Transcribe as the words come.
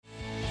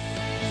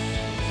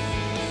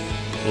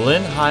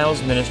Lynn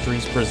Hiles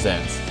Ministries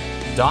presents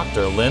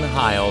Dr. Lynn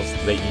Hiles,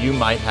 that you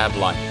might have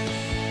life.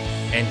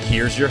 And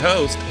here's your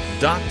host,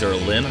 Dr.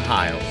 Lynn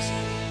Hiles.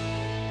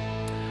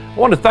 I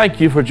want to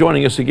thank you for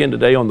joining us again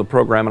today on the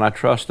program, and I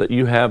trust that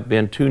you have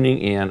been tuning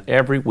in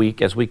every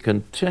week as we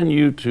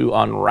continue to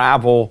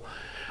unravel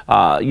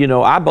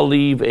I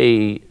believe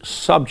a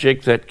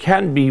subject that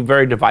can be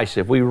very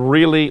divisive.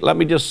 Let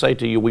me just say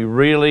to you, we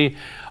really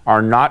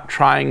are not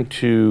trying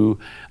to,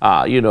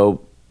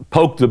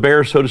 poke the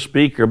bear, so to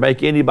speak, or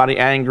make anybody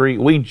angry.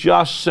 We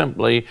just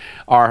simply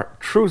are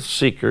truth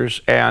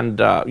seekers. And,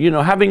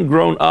 having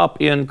grown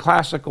up in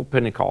classical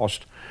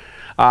Pentecost,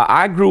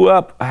 I grew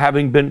up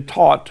having been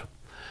taught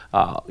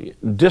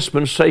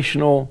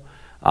dispensational,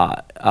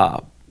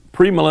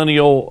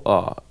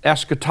 premillennial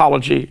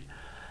eschatology.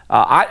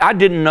 I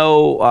didn't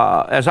know,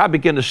 as I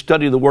began to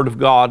study the Word of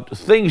God,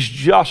 things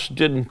just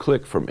didn't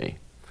click for me.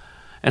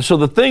 And so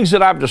the things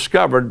that I've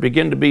discovered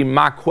begin to be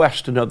my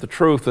quest to know the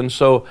truth. And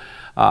so,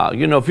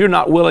 if you're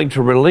not willing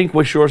to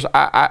relinquish yours,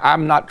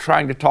 I'm not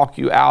trying to talk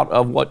you out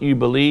of what you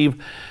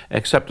believe,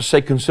 except to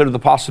say consider the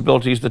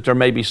possibilities that there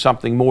may be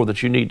something more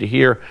that you need to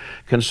hear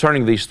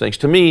concerning these things.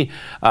 To me,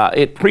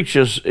 it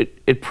preaches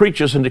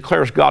and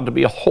declares God to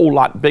be a whole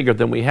lot bigger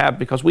than we have,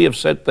 because we have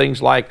said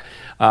things like,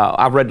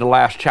 I've read the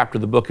last chapter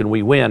of the book and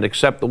we win,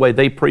 except the way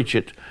they preach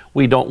it,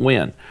 we don't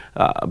win.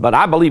 But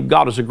I believe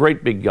God is a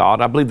great big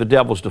God. I believe the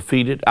devil's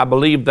defeated. I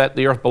believe that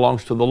the earth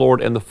belongs to the Lord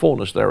and the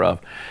fullness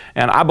thereof.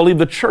 And I believe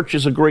the church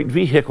is a great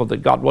vehicle that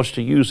God wants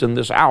to use in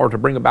this hour to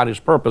bring about His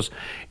purpose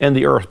in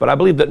the earth. But I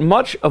believe that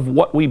much of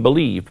what we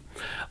believe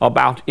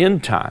about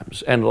end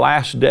times and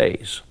last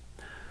days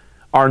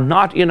are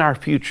not in our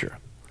future.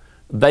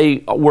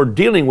 They were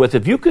dealing with,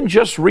 if you can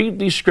just read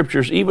these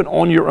scriptures even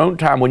on your own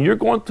time, when you're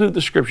going through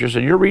the scriptures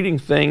and you're reading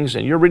things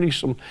and you're reading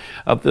some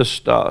of this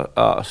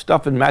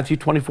stuff in Matthew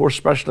 24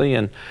 especially,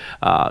 and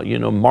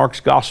Mark's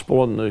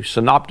gospel and the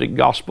synoptic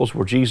gospels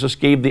where Jesus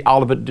gave the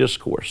Olivet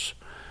Discourse,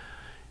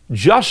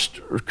 just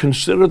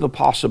consider the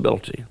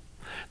possibility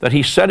that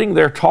He's sitting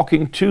there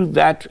talking to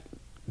that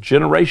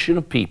generation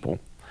of people,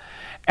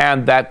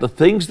 and that the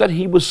things that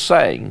He was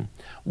saying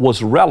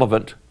was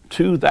relevant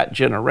to that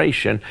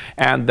generation,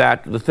 and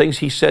that the things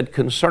He said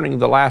concerning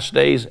the last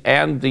days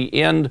and the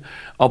end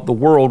of the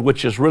world,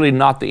 which is really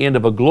not the end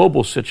of a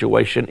global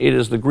situation, it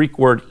is the Greek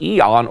word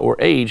eon, or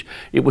age.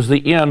 It was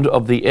the end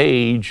of the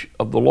age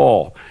of the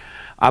law.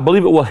 I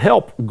believe it will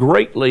help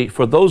greatly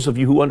for those of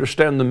you who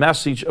understand the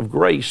message of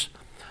grace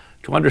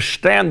to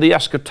understand the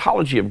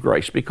eschatology of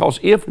grace, because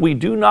if we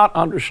do not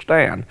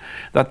understand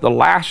that the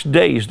last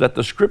days that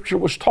the Scripture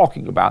was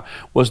talking about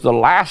was the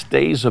last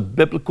days of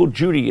biblical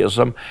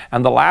Judaism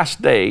and the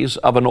last days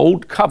of an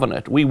old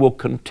covenant, we will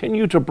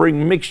continue to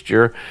bring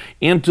mixture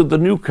into the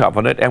new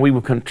covenant, and we will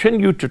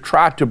continue to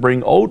try to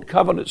bring old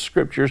covenant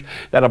scriptures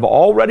that have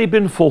already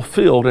been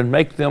fulfilled and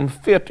make them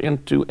fit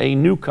into a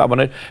new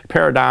covenant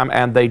paradigm,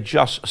 and they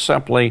just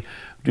simply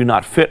do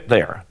not fit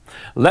there.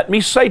 Let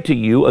me say to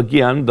you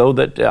again, though,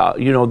 that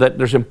that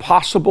there's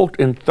impossible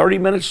in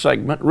 30-minute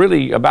segment,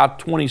 really about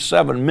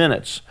 27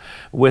 minutes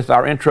with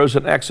our intros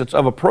and exits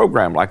of a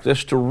program like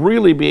this, to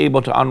really be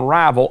able to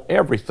unravel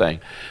everything.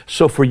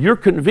 So for your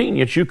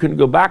convenience, you can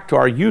go back to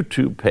our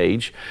YouTube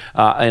page,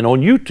 and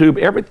on YouTube,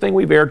 everything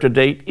we've aired to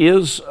date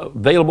is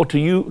available to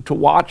you to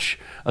watch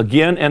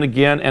again and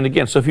again and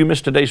again. So if you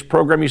missed today's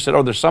program, you said,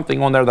 there's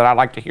something on there that I'd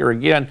like to hear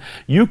again,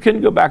 you can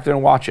go back there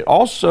and watch it.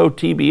 Also,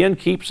 TBN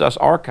keeps us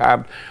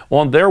archived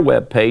on their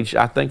webpage,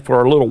 I think,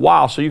 for a little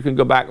while, so you can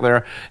go back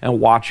there and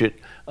watch it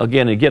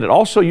again and get it.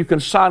 Also, you can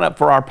sign up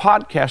for our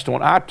podcast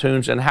on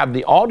iTunes and have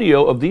the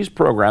audio of these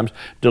programs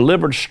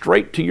delivered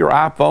straight to your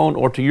iPhone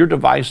or to your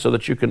device, so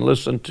that you can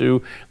listen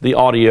to the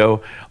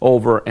audio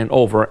over and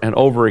over and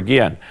over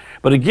again.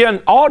 But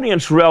again,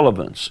 audience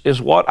relevance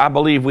is what I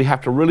believe we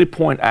have to really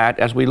point at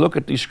as we look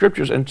at these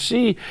scriptures and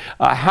see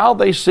how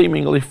they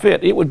seemingly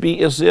fit. It would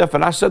be as if,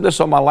 and I said this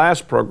on my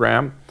last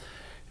program,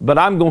 but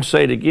I'm going to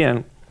say it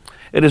again,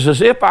 it is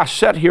as if I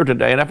sat here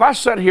today, and if I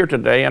sat here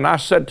today and I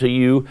said to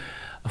you,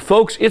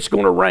 folks, it's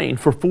going to rain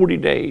for 40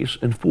 days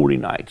and 40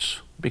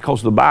 nights,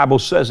 because the Bible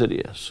says it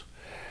is.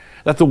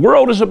 That the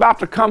world is about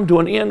to come to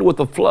an end with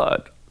a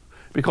flood,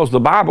 because the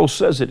Bible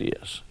says it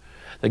is.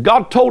 That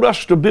God told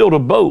us to build a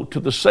boat to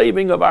the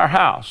saving of our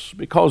house,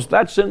 because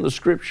that's in the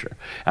Scripture.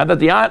 And that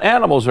the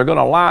animals are going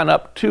to line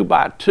up 2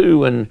 by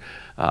 2, and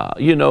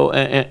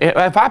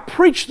if I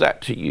preached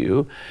that to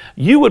you,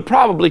 you would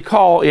probably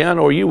call in,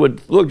 or you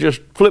would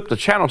just flip the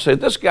channel and say,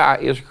 this guy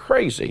is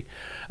crazy.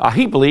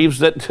 He believes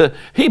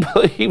that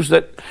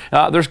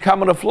there's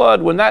coming a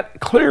flood, when that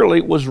clearly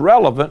was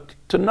relevant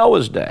to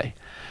Noah's day.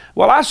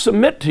 Well, I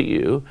submit to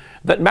you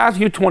that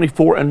Matthew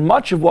 24 and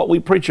much of what we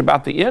preach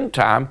about the end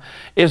time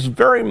is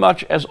very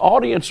much as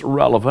audience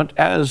relevant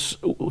as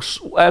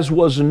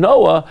was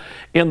Noah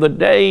in the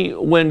day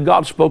when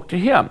God spoke to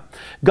him.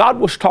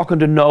 God was talking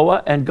to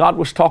Noah, and God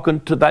was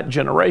talking to that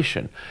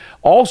generation.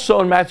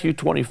 Also in Matthew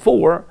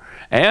 24,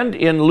 and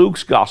in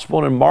Luke's gospel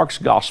and in Mark's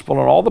gospel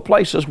and all the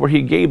places where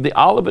he gave the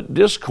Olivet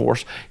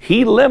Discourse,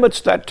 he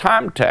limits that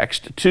time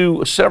text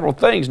to several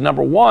things.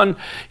 Number one,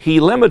 he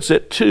limits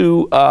it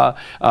to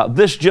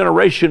this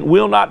generation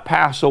will not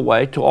pass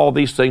away till all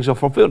these things are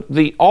fulfilled.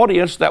 The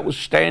audience that was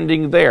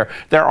standing there.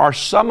 There are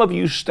some of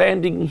you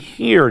standing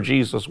here,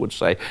 Jesus would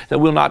say, that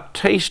will not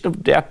taste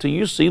of death till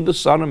you see the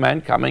Son of Man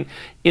coming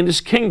in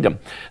his kingdom.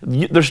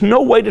 There's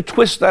no way to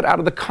twist that out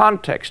of the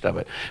context of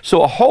it.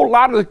 So a whole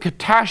lot of the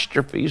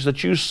catastrophes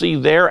that you see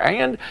there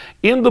and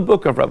in the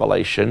book of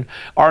Revelation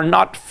are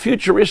not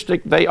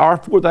futuristic. They are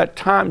for that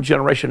time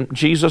generation.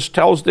 Jesus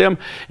tells them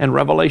in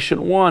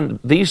Revelation 1,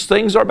 these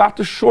things are about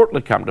to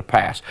shortly come to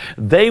pass.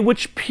 They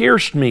which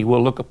pierced me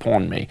will look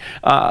upon me.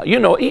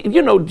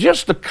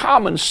 Just the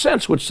common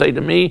sense would say to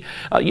me,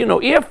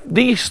 if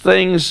these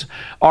things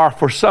are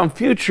for some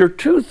future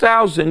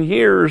 2,000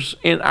 years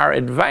in our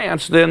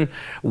advance, then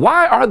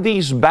why are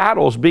these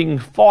battles being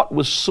fought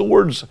with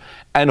swords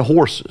and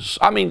horses?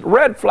 I mean,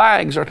 red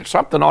flags or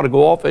something ought to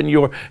go off in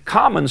your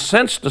common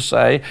sense to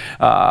say,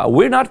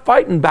 we're not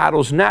fighting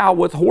battles now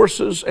with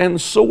horses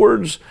and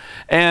swords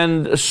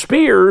and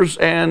spears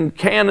and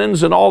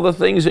cannons and all the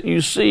things that you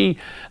see,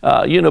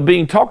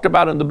 being talked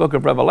about in the book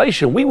of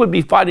Revelation. We would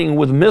be fighting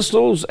with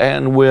missiles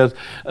and with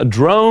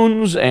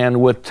drones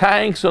and with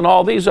tanks and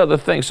all these other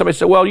things. Somebody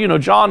said, well,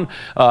 John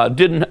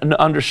didn't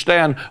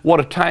understand what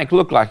a tank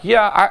looked like.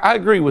 Yeah, I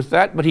agree with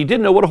that, but he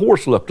didn't know what a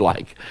horse looked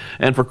like.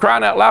 And for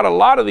crying out loud,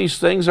 a lot of these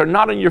things are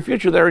not in your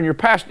future, they're in your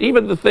past.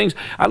 Even the things,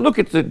 I look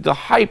at the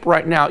hype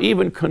right now,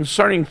 even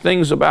concerning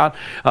things about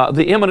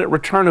the imminent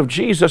return of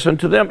Jesus, and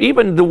to them,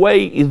 even the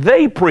way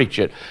they preach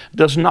it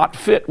does not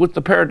fit with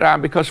the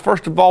paradigm, because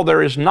first of all,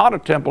 there is not a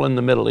temple in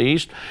the Middle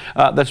East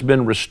that's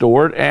been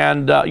restored.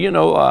 And,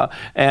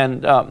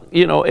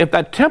 if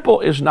that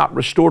temple is not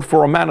restored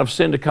for a man of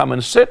sin to come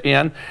and sit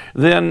in,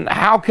 then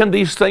how can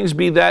these things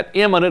be that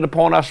imminent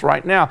upon us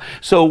right now?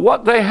 So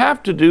what they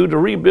have to do to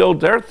rebuild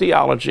their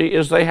theology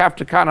is they have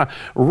to kind of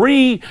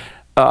rebuild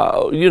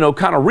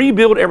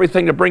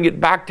everything to bring it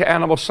back to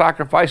animal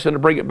sacrifice and to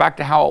bring it back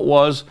to how it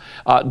was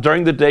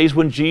during the days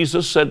when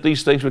Jesus said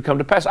these things would come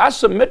to pass. I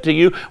submit to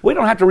you, we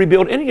don't have to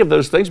rebuild any of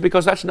those things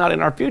because that's not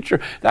in our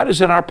future. That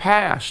is in our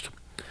past.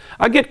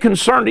 I get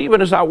concerned even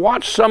as I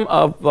watch some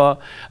of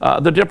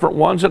the different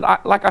ones. And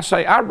like I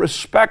say, I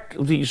respect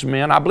these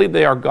men. I believe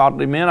they are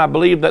godly men. I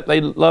believe that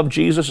they love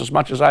Jesus as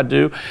much as I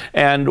do.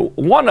 And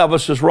one of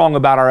us is wrong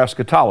about our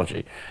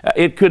eschatology.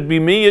 It could be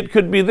me, it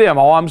could be them.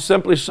 All I'm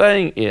simply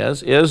saying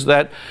is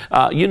that,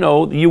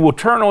 you will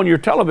turn on your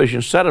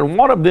television set and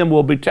one of them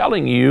will be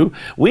telling you,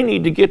 we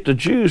need to get the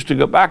Jews to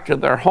go back to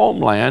their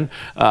homeland,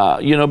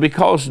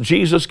 because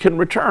Jesus can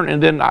return.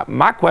 And then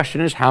my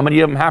question is, how many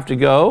of them have to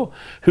go?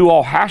 Who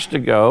all has to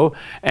go?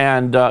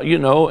 And,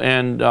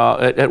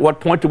 at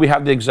what point do we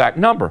have the exact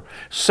number?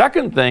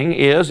 Second thing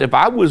is, if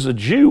I was a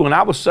Jew and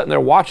I was sitting there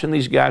watching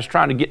these guys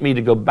trying to get me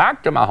to go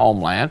back to my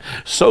homeland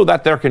so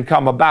that there can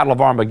come a battle of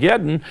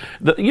Armageddon,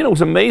 it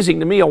was amazing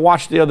to me. I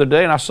watched the other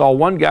day and I saw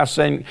one guy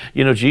saying,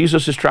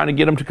 Jesus is trying to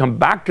get them to come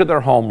back to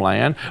their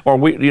homeland, or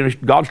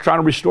God's trying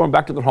to restore them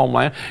back to their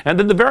homeland. And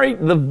then the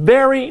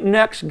very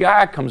next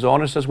guy comes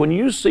on and says, when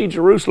you see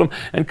Jerusalem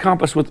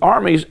encompassed with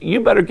armies, you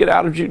better get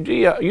out of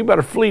Judea. You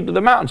better flee to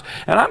the mountains.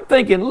 And I'm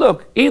thinking,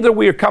 look, either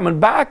we are coming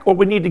back or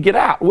we need to get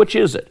out. Which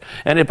is it?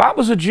 And if I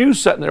was a Jew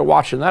sitting there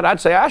watching that, I'd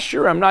say, I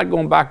sure am not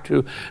going back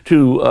to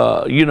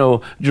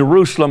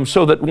Jerusalem,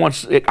 so that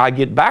once I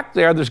get back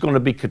there, there's going to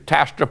be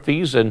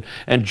catastrophes and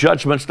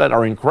judgments that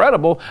are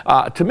incredible.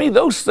 To me,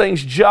 those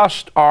things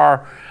just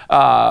are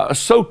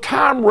so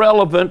time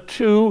relevant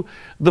to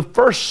the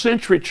first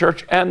century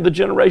church and the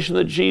generation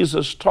that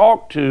Jesus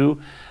talked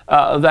to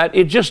that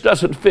it just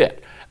doesn't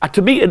fit.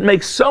 To me, it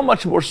makes so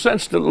much more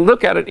sense to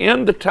look at it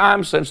in the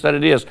time sense that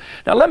it is.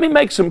 Now, let me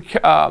make some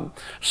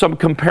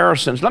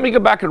comparisons. Let me go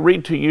back and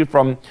read to you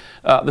from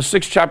the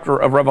 6th chapter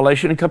of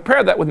Revelation and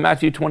compare that with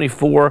Matthew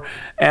 24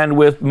 and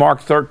with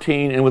Mark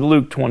 13 and with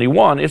Luke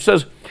 21. It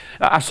says,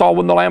 I saw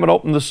when the Lamb had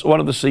opened one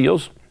of the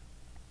seals,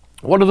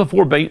 one of the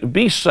four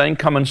beasts saying,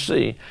 come and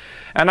see.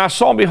 And I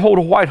saw, and behold,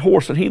 a white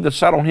horse, and he that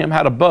sat on him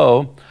had a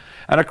bow,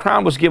 and a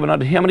crown was given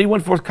unto him, and he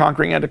went forth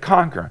conquering and to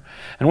conquer.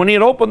 And when he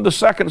had opened the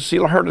second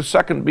seal, I heard a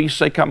second beast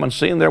say, come and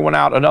see. And there went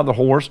out another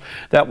horse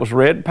that was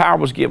red. Power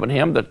was given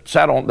him that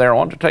sat on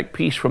thereon to take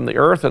peace from the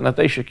earth, and that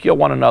they should kill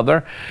one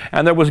another.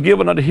 And there was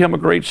given unto him a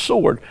great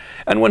sword.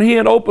 And when he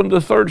had opened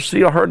the third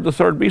seal, I heard the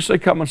third beast say,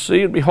 come and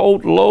see. And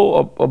behold,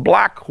 lo, a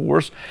black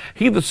horse.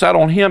 He that sat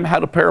on him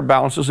had a pair of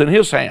balances in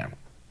his hand.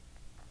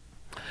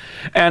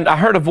 And I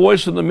heard a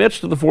voice in the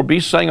midst of the four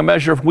beasts saying, a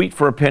measure of wheat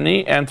for a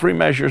penny, and 3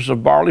 measures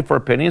of barley for a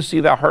penny, and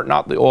see thou hurt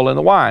not the oil and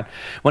the wine.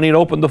 When he had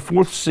opened the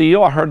fourth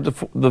seal, I heard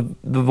the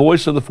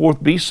voice of the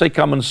fourth beast say,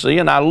 come and see.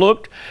 And I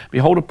looked,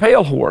 behold, a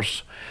pale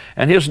horse.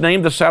 And his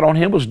name that sat on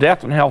him was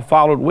Death, and hell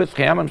followed with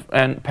him,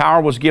 and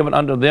power was given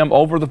unto them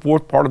over the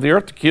fourth part of the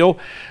earth to kill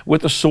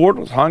with the sword,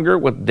 with hunger,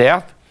 with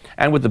death.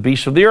 and with the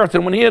beasts of the earth.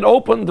 And when he had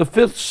opened the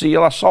fifth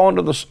seal, I saw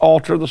under the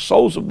altar the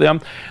souls of them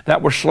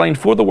that were slain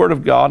for the word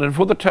of God and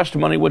for the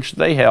testimony which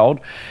they held.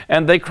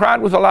 And they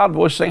cried with a loud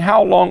voice, saying,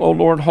 How long, O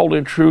Lord, holy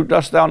and true,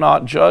 dost thou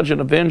not judge and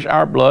avenge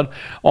our blood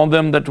on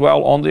them that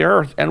dwell on the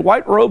earth? And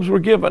white robes were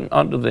given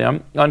unto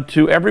them,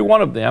 unto every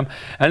one of them,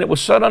 and it was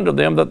said unto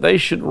them that they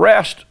should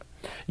rest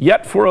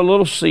yet for a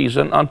little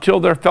season, until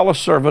their fellow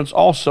servants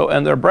also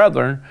and their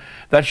brethren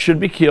that should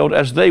be killed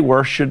as they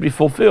were should be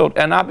fulfilled.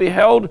 And I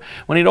beheld,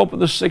 when he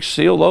opened the sixth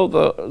seal, lo,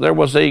 there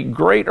was a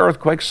great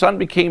earthquake. Sun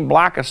became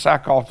black as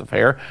sackcloth of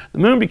hair. The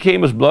moon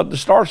became as blood. The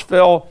stars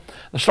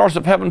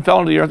of heaven fell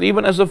into the earth,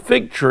 even as a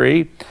fig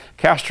tree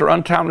cast her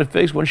untimely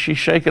figs when she's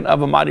shaken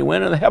of a mighty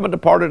wind. And the heaven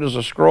departed as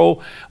a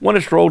scroll when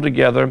it's rolled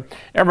together.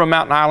 Every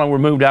mountain and island were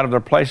moved out of their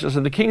places.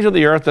 And the kings of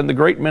the earth and the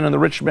great men and the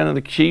rich men and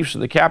the chiefs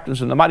and the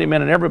captains and the mighty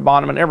men and every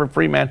bondman and every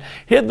free man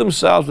hid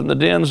themselves in the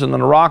dens and in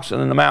the rocks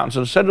and in the mountains,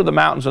 and said to the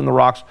mountains and the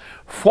rocks,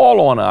 Fall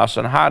on us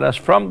and hide us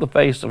from the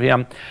face of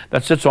him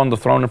that sits on the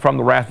throne and from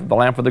the wrath of the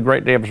Lamb, for the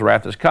great day of his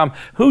wrath is come.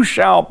 Who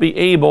shall be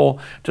able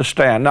to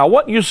stand? Now,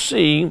 what you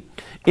see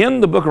in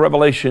the book of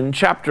Revelation,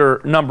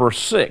 chapter number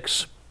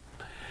 6,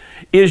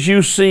 is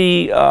you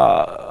see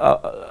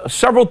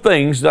several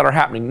things that are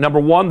happening. Number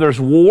one, there's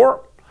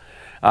war.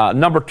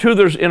 Number two,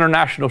 there's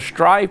international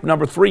strife.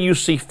 Number three, you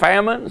see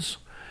famines.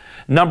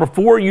 Number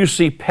four, you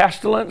see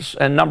pestilence.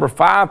 And number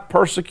five,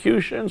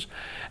 persecutions.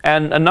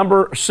 And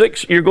number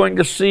six, you're going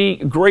to see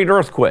great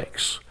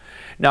earthquakes.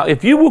 Now,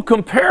 if you will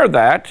compare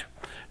that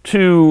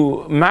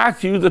to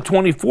Matthew, the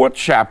 24th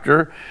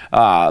chapter,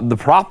 the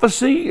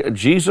prophecy,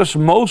 Jesus'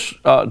 most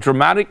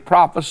dramatic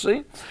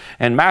prophecy.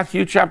 And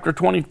Matthew chapter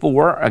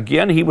 24,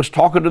 again, he was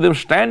talking to them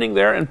standing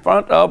there in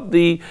front of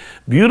the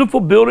beautiful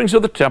buildings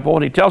of the temple,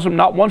 and he tells them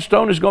not one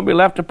stone is going to be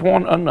left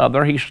upon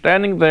another. He's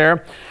standing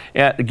there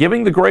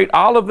giving the great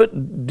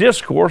Olivet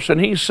discourse,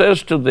 and he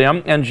says to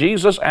them, and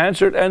Jesus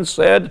answered and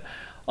said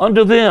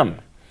unto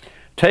them,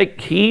 Take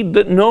heed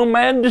that no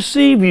man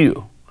deceive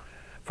you.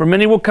 For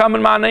many will come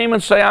in my name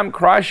and say, I'm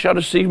Christ, shall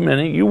deceive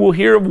many. You will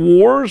hear of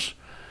wars,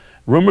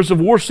 rumors of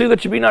wars. See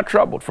that you be not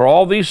troubled. For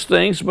all these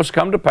things must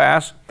come to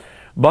pass,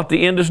 but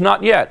the end is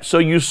not yet. So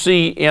you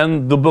see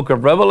in the book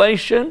of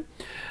Revelation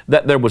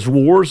that there was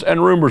wars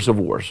and rumors of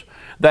wars.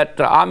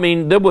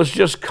 There was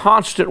just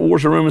constant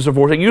wars and rumors of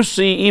wars. And you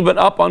see even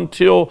up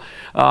until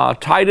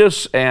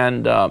Titus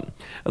and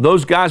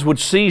those guys would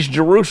seize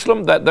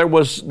Jerusalem, that there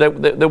was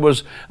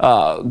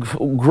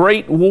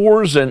great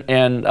wars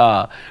and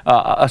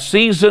a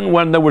season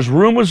when there was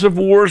rumors of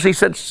wars. He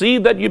said, see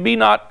that you be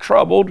not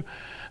troubled.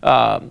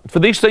 For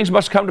these things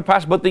must come to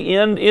pass, but the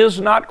end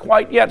is not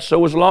quite yet.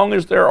 So as long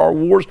as there are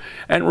wars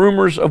and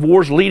rumors of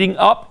wars leading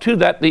up to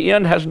that, the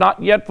end has not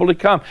yet fully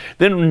come.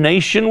 Then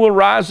nation will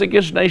rise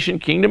against nation,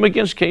 kingdom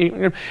against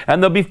kingdom,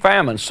 and there'll be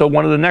famines. So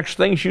one of the next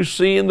things you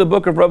see in the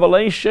book of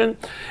Revelation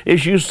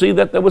is you see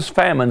that there was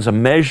famines, a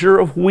measure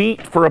of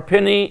wheat for a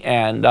penny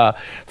and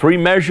 3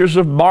 measures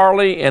of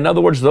barley. In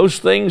other words, those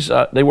things,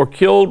 they were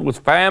killed with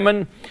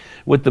famine,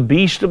 with the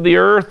beast of the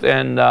earth.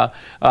 And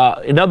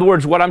in other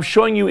words, what I'm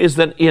showing you is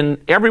that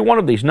in every one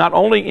of these, not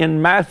only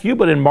in Matthew,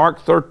 but in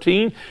Mark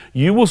 13,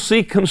 you will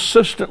see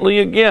consistently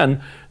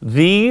again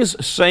these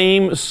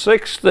same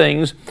 6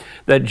 things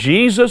that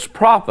Jesus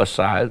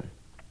prophesied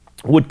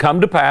would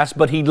come to pass,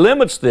 but he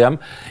limits them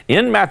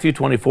in Matthew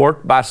 24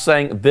 by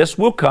saying this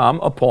will come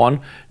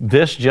upon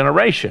this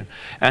generation.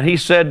 And he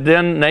said,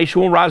 then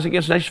nation will rise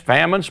against nation,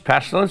 famines,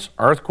 pestilence,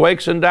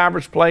 earthquakes in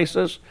divers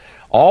places.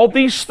 All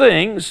these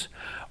things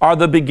are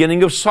the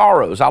beginning of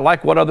sorrows. I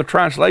like what other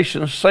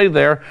translations say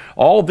there.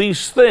 All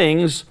these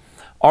things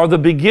are the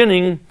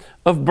beginning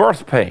of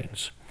birth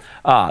pains.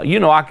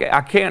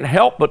 I can't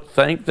help but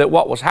think that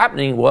what was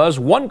happening was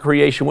one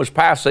creation was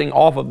passing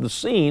off of the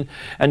scene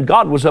and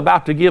God was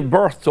about to give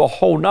birth to a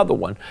whole nother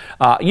one.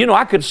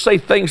 I could say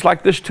things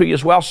like this to you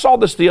as well. I saw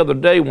this the other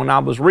day when I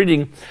was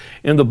reading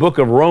in the book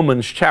of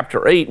Romans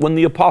chapter 8 when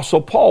the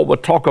Apostle Paul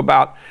would talk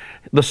about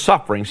the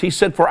sufferings. He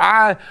said, for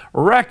I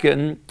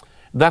reckon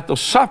that the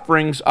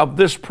sufferings of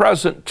this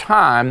present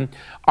time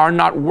are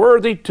not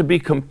worthy to be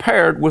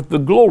compared with the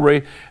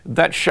glory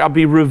that shall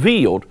be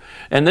revealed.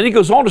 And then he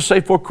goes on to say,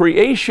 for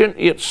creation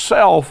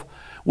itself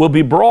will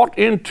be brought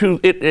into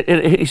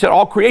it. He said,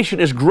 all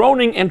creation is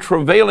groaning and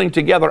travailing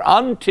together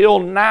until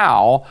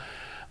now,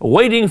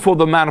 waiting for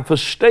the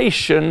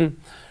manifestation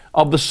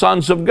of the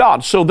sons of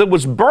God. So there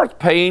was birth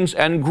pains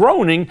and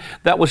groaning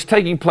that was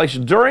taking place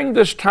during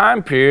this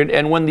time period.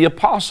 And when the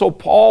Apostle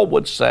Paul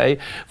would say,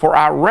 for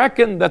I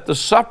reckon that the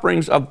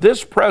sufferings of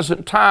this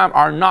present time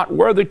are not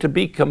worthy to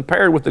be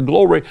compared with the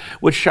glory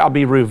which shall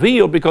be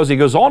revealed, because he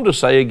goes on to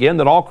say again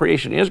that all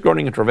creation is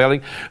groaning and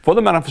travailing for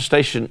the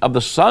manifestation of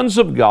the sons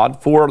of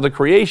God, for the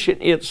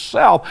creation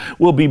itself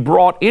will be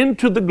brought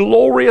into the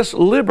glorious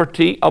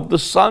liberty of the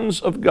sons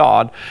of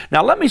God.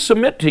 Now let me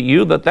submit to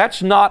you that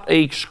that's not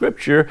a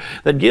scripture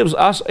that gives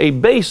us a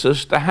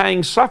basis to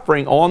hang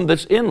suffering on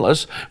that's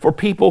endless for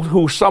people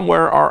who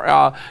somewhere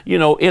are,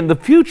 in the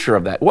future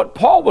of that. What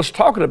Paul was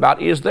talking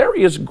about is there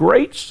is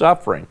great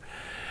suffering.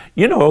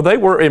 They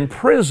were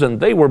imprisoned,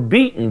 they were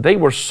beaten, they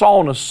were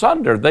sawn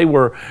asunder, they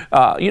were,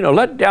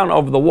 let down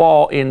over the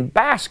wall in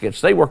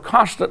baskets. They were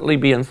constantly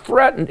being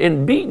threatened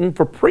and beaten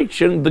for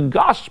preaching the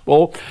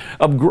gospel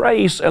of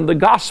grace and the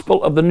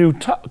gospel of the new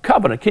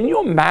covenant. Can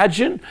you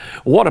imagine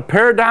what a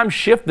paradigm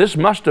shift this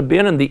must have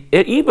been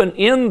even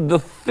in the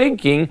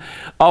thinking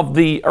of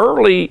the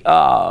early,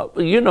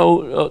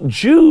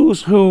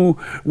 Jews who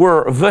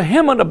were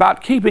vehement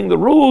about keeping the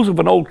rules of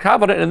an old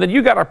covenant, and then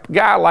you got a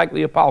guy like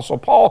the Apostle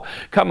Paul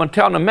come and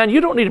telling them, man,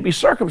 you don't need to be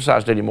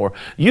circumcised anymore.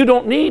 You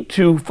don't need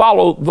to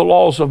follow the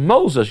laws of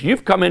Moses.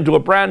 You've come into a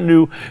brand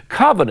new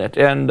covenant,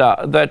 and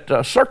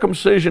that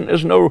circumcision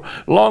is no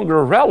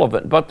longer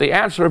relevant, but the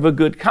answer of a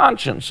good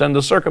conscience. And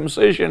the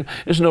circumcision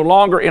is no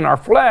longer in our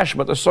flesh,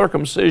 but the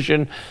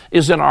circumcision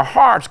is in our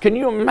hearts. Can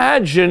you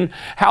imagine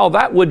how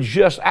that would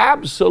just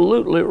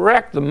absolutely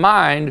wreck the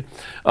mind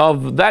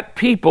of that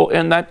people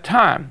in that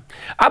time?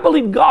 I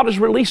believe God is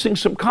releasing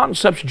some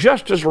concepts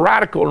just as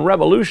radical and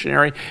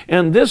revolutionary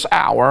in this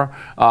hour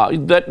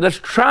that's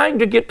trying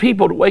to get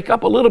people to wake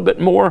up a little bit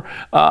more,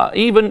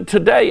 even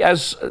today,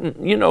 as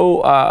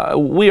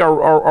we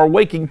are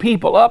waking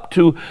people up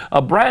to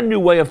a brand new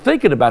way of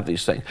thinking about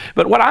these things.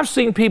 But what I've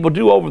seen people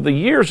do over the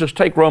years is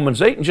take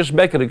Romans 8 and just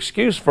make an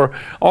excuse for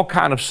all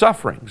kind of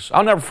sufferings.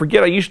 I'll never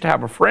forget, I used to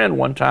have a friend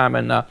one time,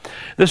 and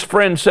this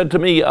friend said to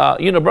me,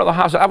 Brother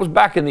Haas, I was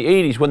back in the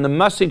 80s when the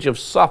message of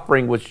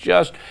suffering was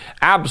just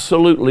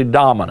absolutely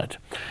dominant.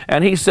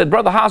 And he said,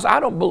 Brother Haas, I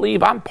don't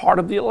believe I'm part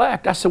of the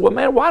elect. I said, well,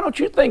 man, why don't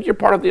you think you're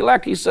part of the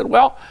elect? He said,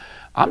 well,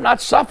 I'm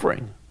not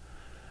suffering.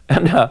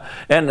 And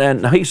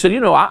he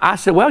said, I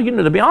said, well,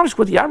 to be honest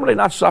with you, I'm really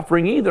not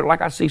suffering either,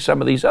 like I see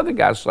some of these other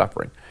guys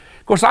suffering.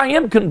 Of course, I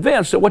am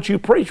convinced that what you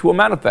preach will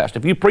manifest.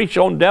 If you preach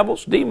on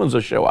devils, demons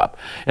will show up.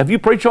 If you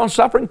preach on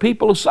suffering,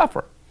 people will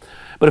suffer.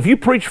 But if you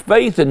preach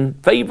faith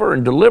and favor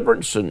and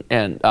deliverance and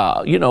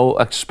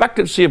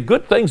expectancy of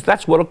good things,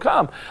 that's what'll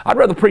come. I'd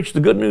rather preach the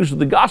good news of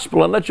the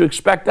gospel and let you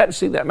expect that and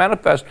see that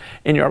manifest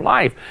in your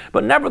life.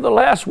 But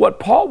nevertheless, what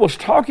Paul was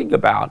talking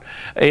about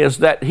is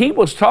that he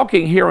was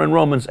talking here in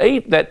Romans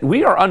 8 that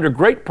we are under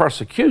great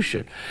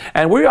persecution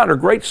and we're under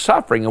great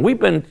suffering, and we've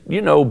been,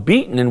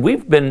 beaten, and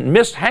we've been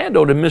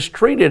mishandled and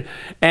mistreated,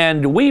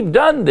 and we've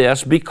done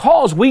this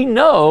because we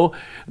know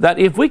that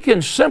if we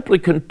can simply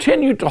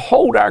continue to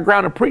hold our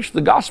ground and preach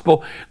the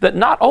gospel, that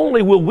not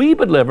only will we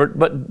be delivered,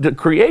 but the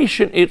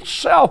creation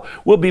itself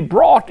will be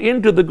brought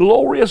into the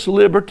glorious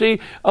liberty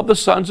of the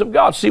sons of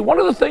God. See, one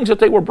of the things that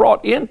they were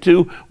brought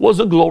into was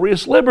a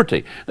glorious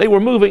liberty. They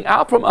were moving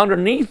out from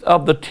underneath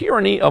of the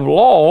tyranny of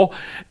law,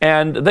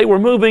 and they were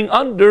moving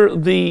under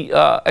the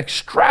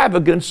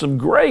extravagance of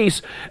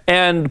grace.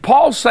 And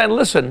Paul's saying,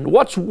 listen,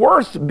 what's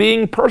worth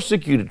being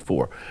persecuted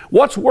for,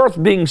 what's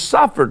worth being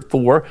suffered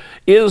for,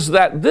 is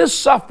that this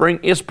suffering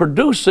is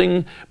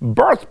producing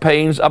birth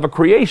pains of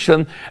a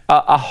creation.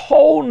 A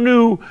whole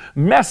new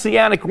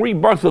messianic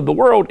rebirth of the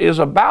world is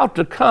about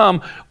to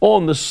come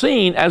on the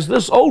scene as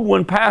this old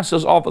one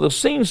passes off of the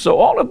scene. So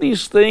all of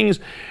these things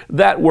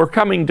that were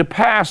coming to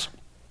pass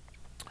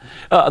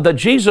that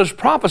Jesus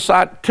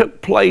prophesied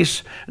took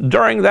place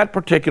during that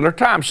particular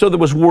time. So there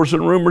was wars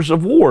and rumors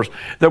of wars.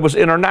 There was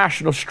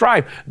international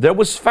strife. There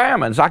was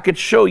famines. I could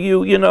show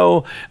you,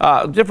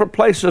 different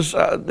places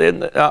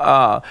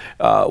where a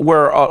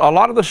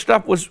lot of the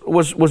stuff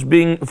was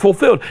being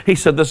fulfilled. He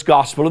said this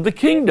gospel of the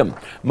kingdom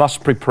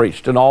must be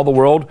preached in all the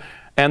world,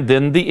 and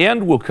then the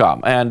end will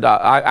come. And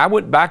I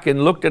went back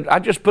and looked I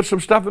just put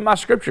some stuff in my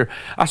scripture.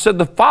 I said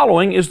the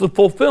following is the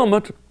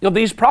fulfillment of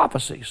these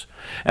prophecies.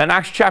 In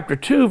Acts chapter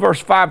 2,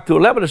 verse 5 through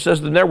 11, it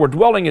says, "Then there were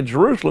dwelling in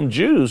Jerusalem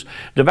Jews,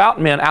 devout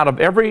men out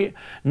of every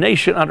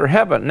nation under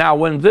heaven. Now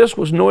when this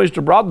was noised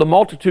abroad, the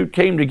multitude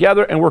came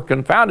together and were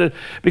confounded,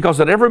 because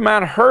that every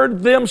man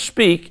heard them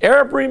speak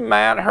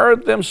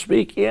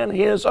in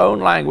his own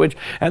language.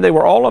 And they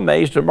were all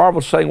amazed and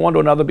marveled, saying one to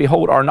another,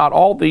 Behold, are not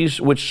all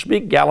these which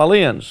speak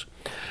Galileans?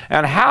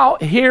 And how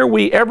hear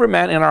we every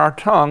man in our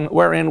tongue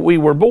wherein we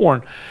were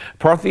born?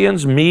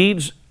 Parthians,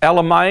 Medes,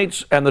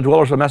 Elamites, and the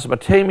dwellers of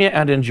Mesopotamia,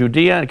 and in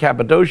Judea, and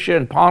Cappadocia,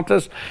 and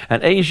Pontus,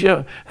 and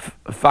Asia,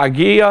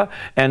 Phrygia,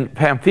 and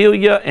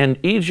Pamphylia, and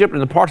Egypt,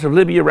 and the parts of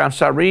Libya around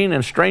Cyrene,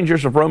 and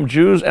strangers of Rome,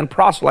 Jews, and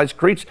proselytes,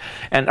 Cretes,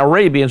 and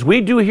Arabians.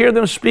 We do hear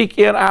them speak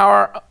in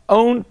our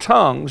own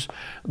tongues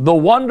the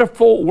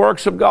wonderful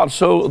works of God."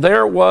 So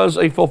there was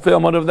a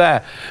fulfillment of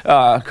that.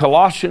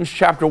 Colossians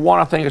chapter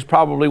 1, I think, is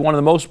probably one of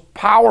the most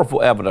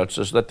powerful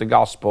evidences that the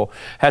gospel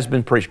has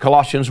been preached.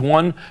 Colossians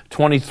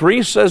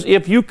 1:23 says,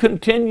 "If you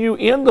continue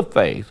in the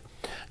faith,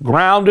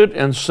 grounded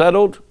and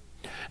settled,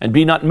 and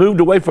be not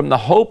moved away from the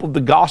hope of the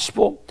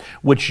gospel,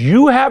 which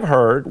you have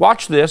heard,"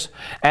 watch this,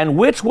 "and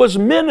which was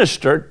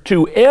ministered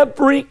to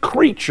every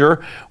creature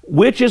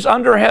which is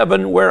under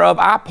heaven, whereof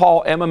I,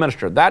 Paul, am a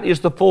minister. That is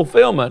the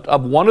fulfillment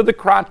of one of the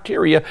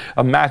criteria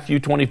of Matthew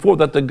 24,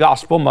 that the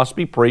gospel must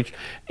be preached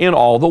in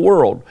all the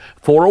world.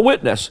 For a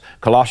witness,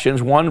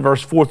 Colossians 1,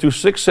 verse 4 through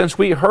 6, since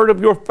we heard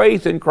of your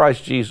faith in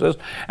Christ Jesus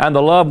and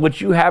the love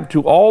which you have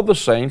to all the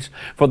saints,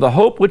 for the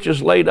hope which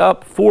is laid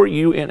up for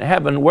you in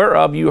heaven,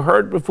 whereof you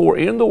heard before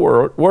in the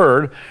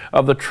word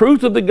of the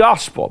truth of the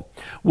gospel,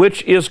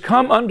 which is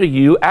come unto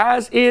you,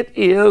 as it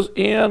is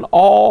in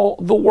all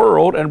the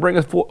world, and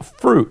bringeth forth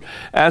fruit,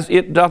 as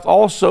it doth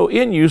also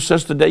in you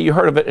since the day you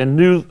heard of it and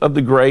knew of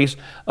the grace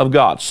of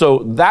God. So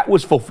that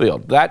was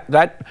fulfilled. That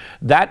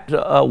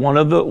one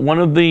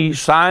of the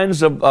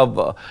signs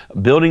of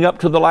building up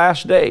to the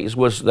last days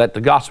was that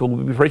the gospel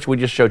would be preached. We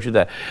just showed you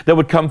that. There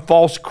would come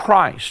false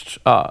Christs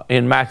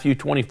in Matthew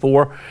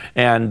 24,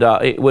 and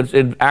it was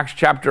in Acts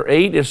chapter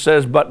 8. It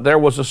says, but there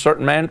was a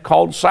certain man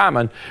called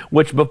Simon,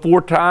 which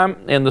before time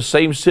in the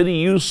same city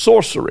used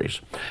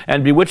sorceries,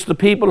 and bewitched the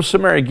people of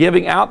Samaria,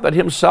 giving out that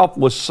himself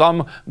was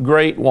some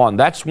great one.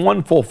 That's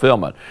one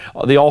fulfillment.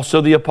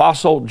 Also the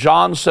Apostle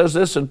John says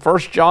this in 1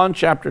 John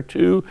chapter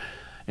 2,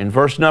 in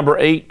verse number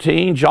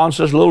 18. John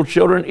says, little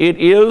children, it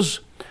is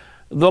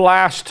the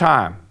last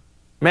time.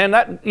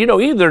 Man,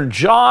 either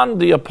John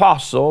the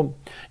Apostle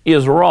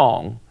is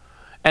wrong,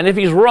 and if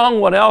he's wrong,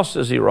 what else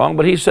is he wrong?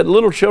 But he said,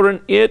 little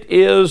children, it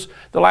is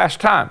the last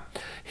time.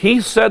 He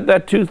said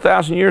that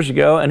 2,000 years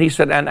ago, and he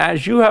said, and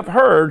as you have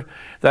heard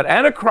that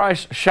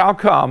Antichrist shall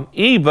come,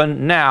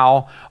 even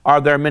now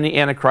are there many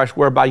Antichrists,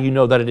 whereby you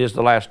know that it is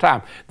the last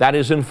time. That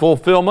is in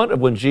fulfillment of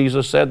when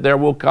Jesus said there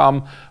will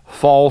come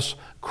false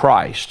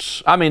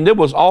Christs. I mean, there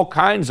was all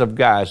kinds of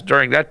guys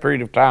during that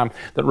period of time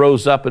that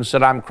rose up and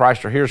said, I'm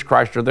Christ, or here's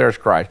Christ, or there's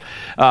Christ.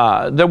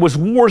 There was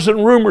wars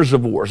and rumors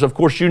of wars. Of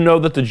course, you know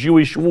that the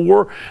Jewish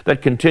war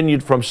that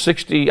continued from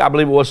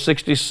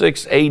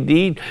 66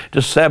 AD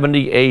to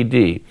 70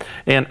 AD.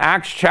 In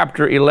Acts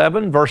chapter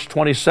 11, verse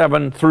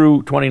 27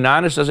 through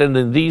 29, it says, and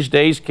in these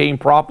days came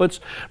prophets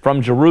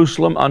from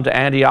Jerusalem unto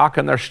Antioch,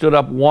 and there stood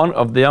up one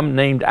of them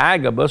named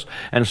Agabus,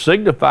 and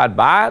signified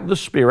by the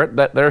Spirit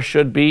that there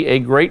should be a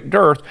great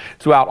dearth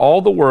throughout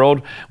all the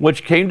world,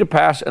 which came to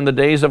pass in the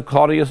days of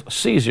Claudius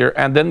Caesar.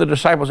 And then the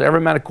disciples, every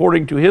man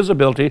according to his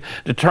ability,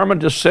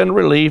 determined to send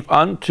relief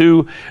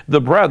unto the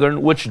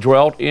brethren which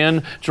dwelt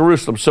in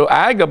Jerusalem. So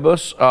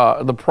Agabus,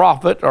 the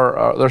prophet,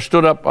 there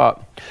stood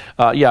up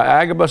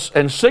Agabus,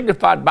 and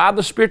signified by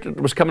the Spirit that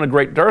there was coming a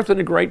great dearth and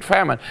a great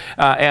famine,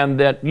 and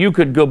that you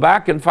could go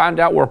back and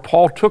find out where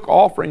Paul took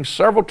offerings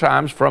several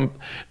times from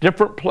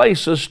different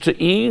places to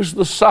ease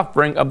the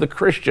suffering of the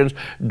Christians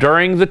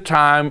during the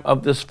time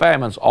of this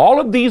famine. All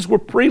of these were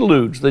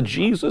preludes that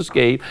Jesus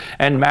gave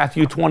in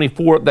Matthew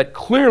 24 that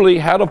clearly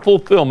had a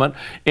fulfillment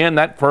in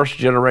that first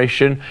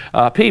generation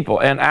people.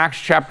 In Acts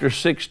chapter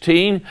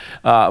 16,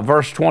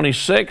 verse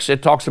 26,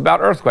 it talks about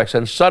earthquakes.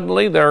 And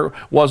suddenly there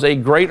was a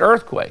great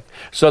earthquake,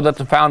 so that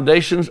the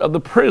foundations of the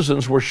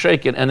prisons were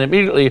shaken, and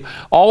immediately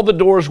all the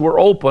doors were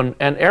open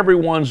and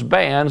everyone's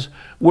bands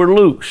were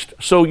loosed.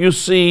 So you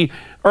see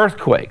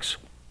earthquakes.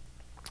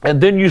 And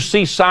then you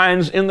see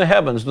signs in the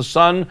heavens, the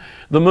sun,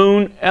 the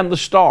moon, and the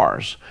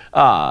stars.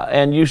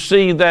 And you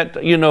see that,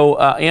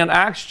 in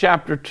Acts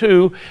chapter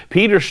 2,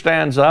 Peter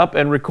stands up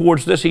and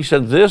records this. He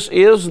said, this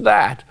is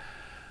that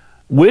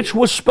which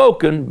was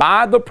spoken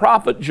by the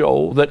prophet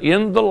Joel, that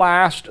in the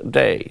last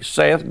days,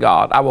 saith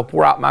God, I will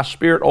pour out my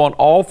Spirit on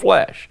all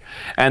flesh.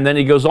 And then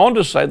he goes on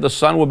to say, the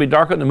sun will be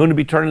darkened, the moon will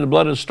be turned into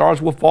blood, and the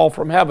stars will fall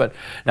from heaven.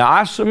 Now,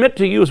 I submit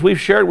to you, as we've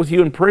shared with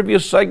you in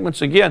previous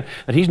segments again,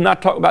 that he's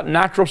not talking about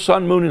natural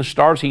sun, moon, and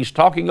stars. He's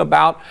talking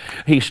about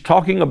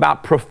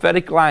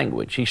prophetic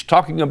language. He's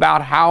talking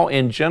about how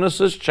in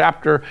Genesis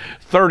chapter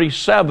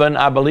 37,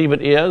 I believe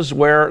it is,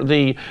 where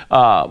the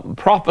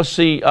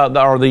prophecy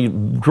or the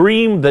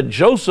dream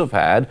that Joseph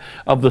had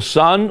of the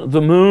sun,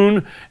 the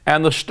moon,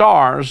 and the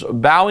stars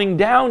bowing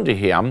down to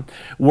him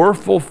were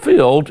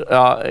fulfilled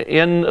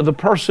in the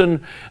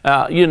person,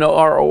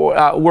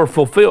 were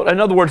fulfilled. In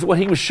other words, what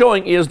he was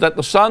showing is that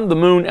the sun, the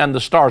moon, and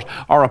the stars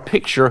are a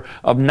picture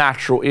of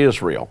natural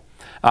Israel.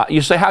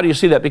 You say, how do you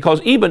see that?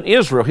 Because even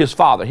Israel, his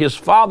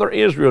father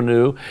Israel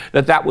knew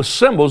that was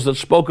symbols that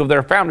spoke of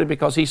their family,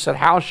 because he said,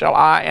 how shall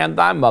I and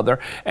thy mother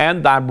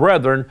and thy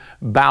brethren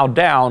bow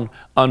down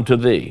unto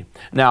thee?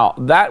 Now,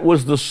 that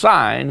was the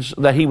signs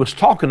that he was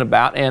talking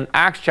about in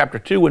Acts chapter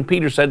 2 when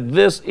Peter said,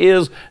 this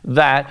is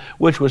that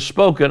which was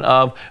spoken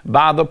of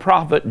by the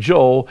prophet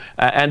Joel.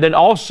 And then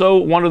also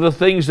one of the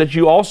things that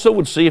you also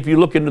would see if you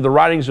look into the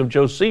writings of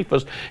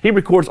Josephus, he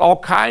records all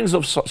kinds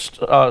of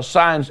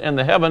signs in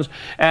the heavens,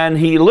 and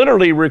he he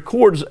literally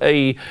records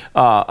a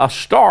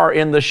star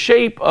in the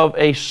shape of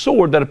a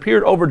sword that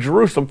appeared over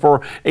Jerusalem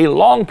for a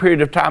long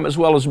period of time, as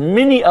well as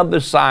many other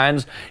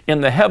signs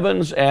in the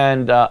heavens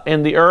and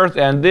in the earth.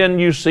 And then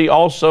you see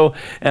also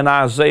in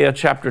Isaiah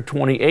chapter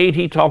 28,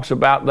 he talks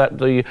about that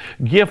the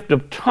gift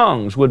of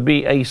tongues would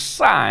be a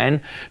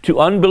sign to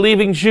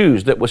unbelieving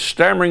Jews, that with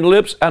stammering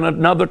lips and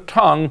another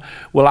tongue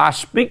will I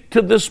speak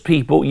to this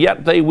people,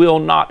 yet they will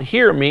not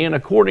hear me. And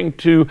according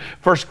to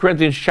 1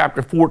 Corinthians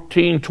chapter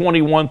 14,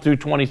 21 through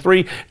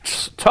 23,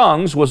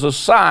 tongues was a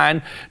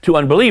sign to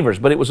unbelievers,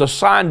 but it was a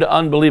sign to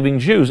unbelieving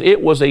Jews.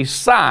 It was a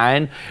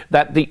sign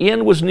that the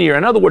end was near.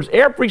 In other words,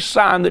 every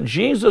sign that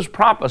Jesus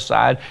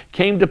prophesied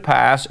came to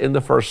pass in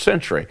the first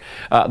century.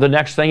 The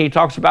next thing he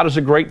talks about is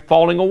a great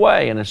falling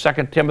away. And in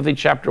 2 Timothy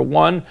chapter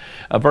 1,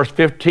 verse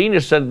 15,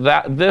 it said,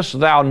 that this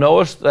thou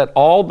knowest, that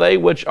all they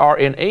which are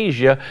in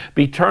Asia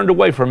be turned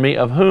away from me,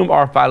 of whom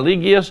are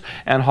Philologus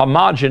and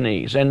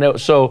Hermogenes. And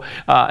so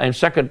in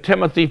 2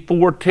 Timothy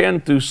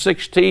 4:10 through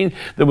 16,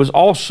 there was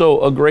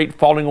also a great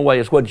falling away.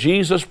 It's what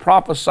Jesus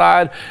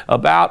prophesied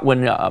about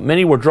when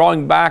many were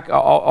drawing back,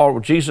 or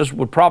Jesus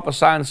would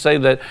prophesy and say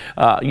that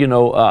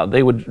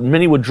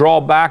many would draw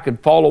back and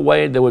fall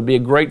away. There would be a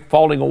great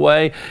falling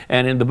away.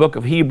 And in the book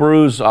of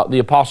Hebrews, the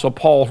Apostle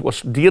Paul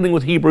was dealing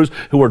with Hebrews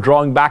who were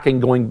drawing back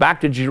and going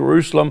back to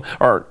Jerusalem,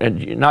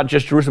 and not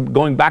just Jerusalem,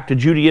 going back to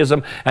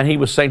Judaism. And he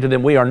was saying to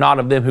them, we are not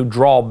of them who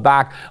draw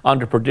back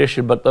unto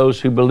perdition, but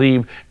those who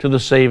believe to the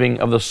saving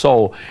of the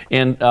soul.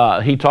 And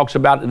he talks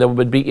about there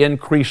would be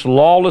increased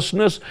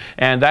lawlessness,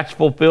 and that's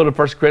fulfilled in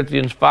 1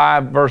 Corinthians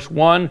 5, verse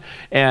 1.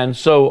 And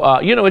so,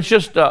 it's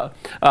just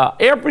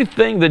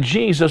everything that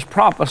Jesus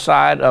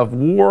prophesied of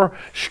war,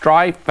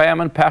 strife,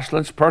 famine,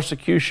 pestilence,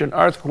 persecution,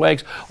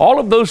 earthquakes, all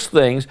of those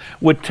things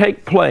would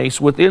take place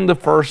within the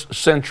first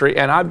century.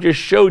 And I've just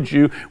showed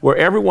you where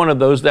every one of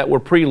those that were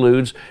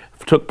preludes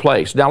took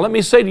place. Now, let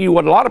me say to you,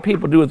 what a lot of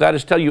people do with that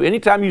is tell you,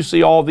 anytime you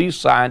see all these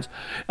signs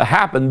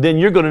happen, then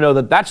you're going to know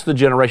that that's the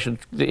generation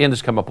the end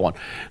has come upon.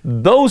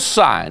 Those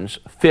signs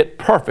fit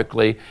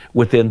perfectly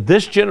within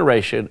this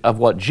generation of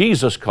what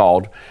Jesus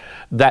called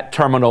that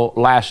terminal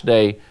last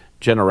day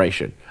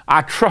generation.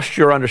 I trust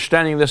you're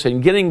understanding this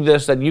and getting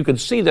this, that you can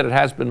see that it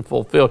has been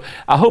fulfilled.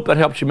 I hope that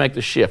helps you make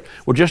the shift.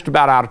 We're just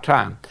about out of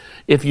time.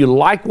 If you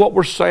like what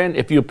we're saying,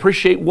 if you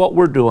appreciate what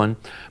we're doing,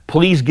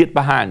 please get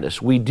behind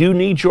us. We do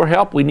need your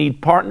help. We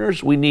need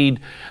partners. We need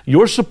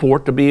your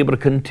support to be able to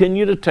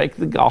continue to take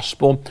the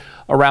gospel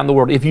around the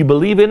world. If you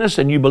believe in us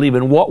and you believe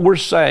in what we're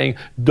saying,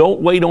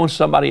 don't wait on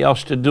somebody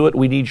else to do it.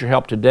 We need your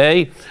help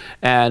today,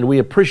 and we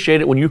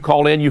appreciate it when you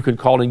call in. You can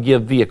call and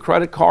give via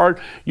credit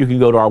card. You can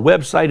go to our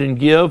website and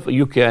give.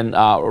 You can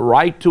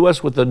write to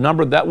us with the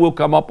number that will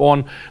come up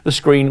on the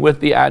screen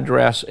with the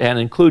address, and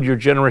include your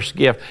generous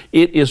gift.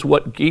 It is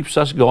what keeps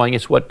us going.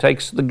 It's what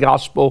takes the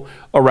gospel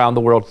around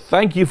the world.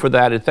 Thank you for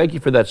that, and thank you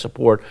for that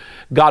support.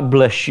 God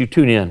bless you.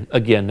 Tune in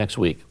again next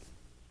week.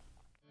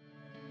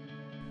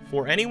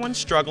 For anyone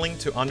struggling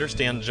to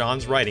understand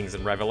John's writings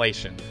in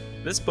Revelation,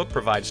 this book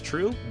provides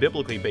true,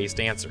 biblically based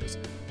answers.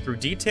 Through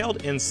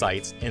detailed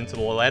insights into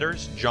the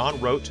letters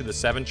John wrote to the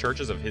 7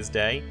 churches of his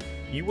day,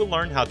 you will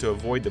learn how to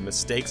avoid the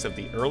mistakes of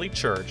the early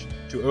church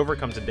to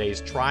overcome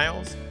today's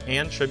trials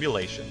and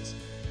tribulations.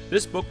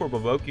 This book will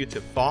provoke you to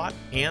thought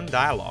and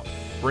dialogue,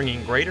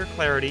 bringing greater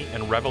clarity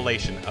and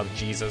revelation of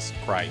Jesus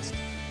Christ.